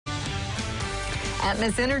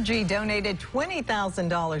Atmos Energy donated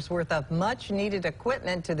 $20,000 worth of much-needed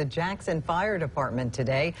equipment to the Jackson Fire Department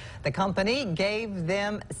today. The company gave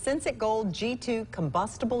them Sensit Gold G2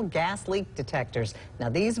 combustible gas leak detectors. Now,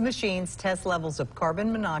 these machines test levels of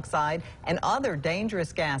carbon monoxide and other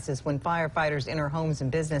dangerous gases when firefighters enter homes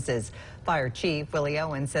and businesses. Fire Chief Willie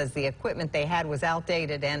Owen says the equipment they had was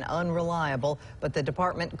outdated and unreliable, but the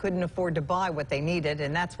department couldn't afford to buy what they needed,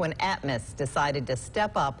 and that's when Atmos decided to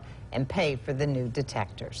step up and pay for the new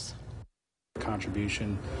detectors.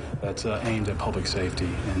 Contribution that's aimed at public safety,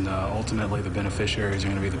 and ultimately the beneficiaries are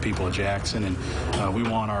going to be the people of Jackson, and we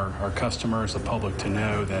want our customers, the public, to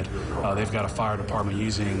know that they've got a fire department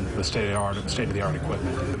using the state-of-the-art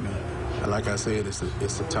equipment. Like I said, it's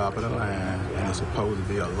the top of the line, and it's supposed to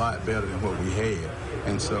be a lot better than what we had.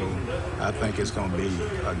 And so I think it's going to be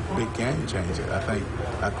a big game changer. I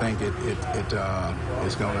think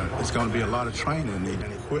it's going to be a lot of training needed.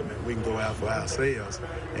 And equipment we can go out for ourselves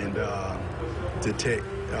and detect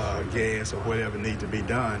gas or whatever needs to be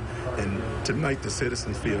done, and to make the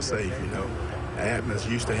citizens feel safe. You know, Atmos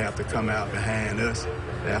used to have to come out behind us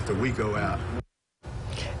after we go out.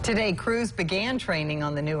 Today, crews began training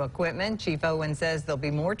on the new equipment. Chief Owen says there'll be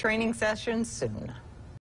more training sessions soon.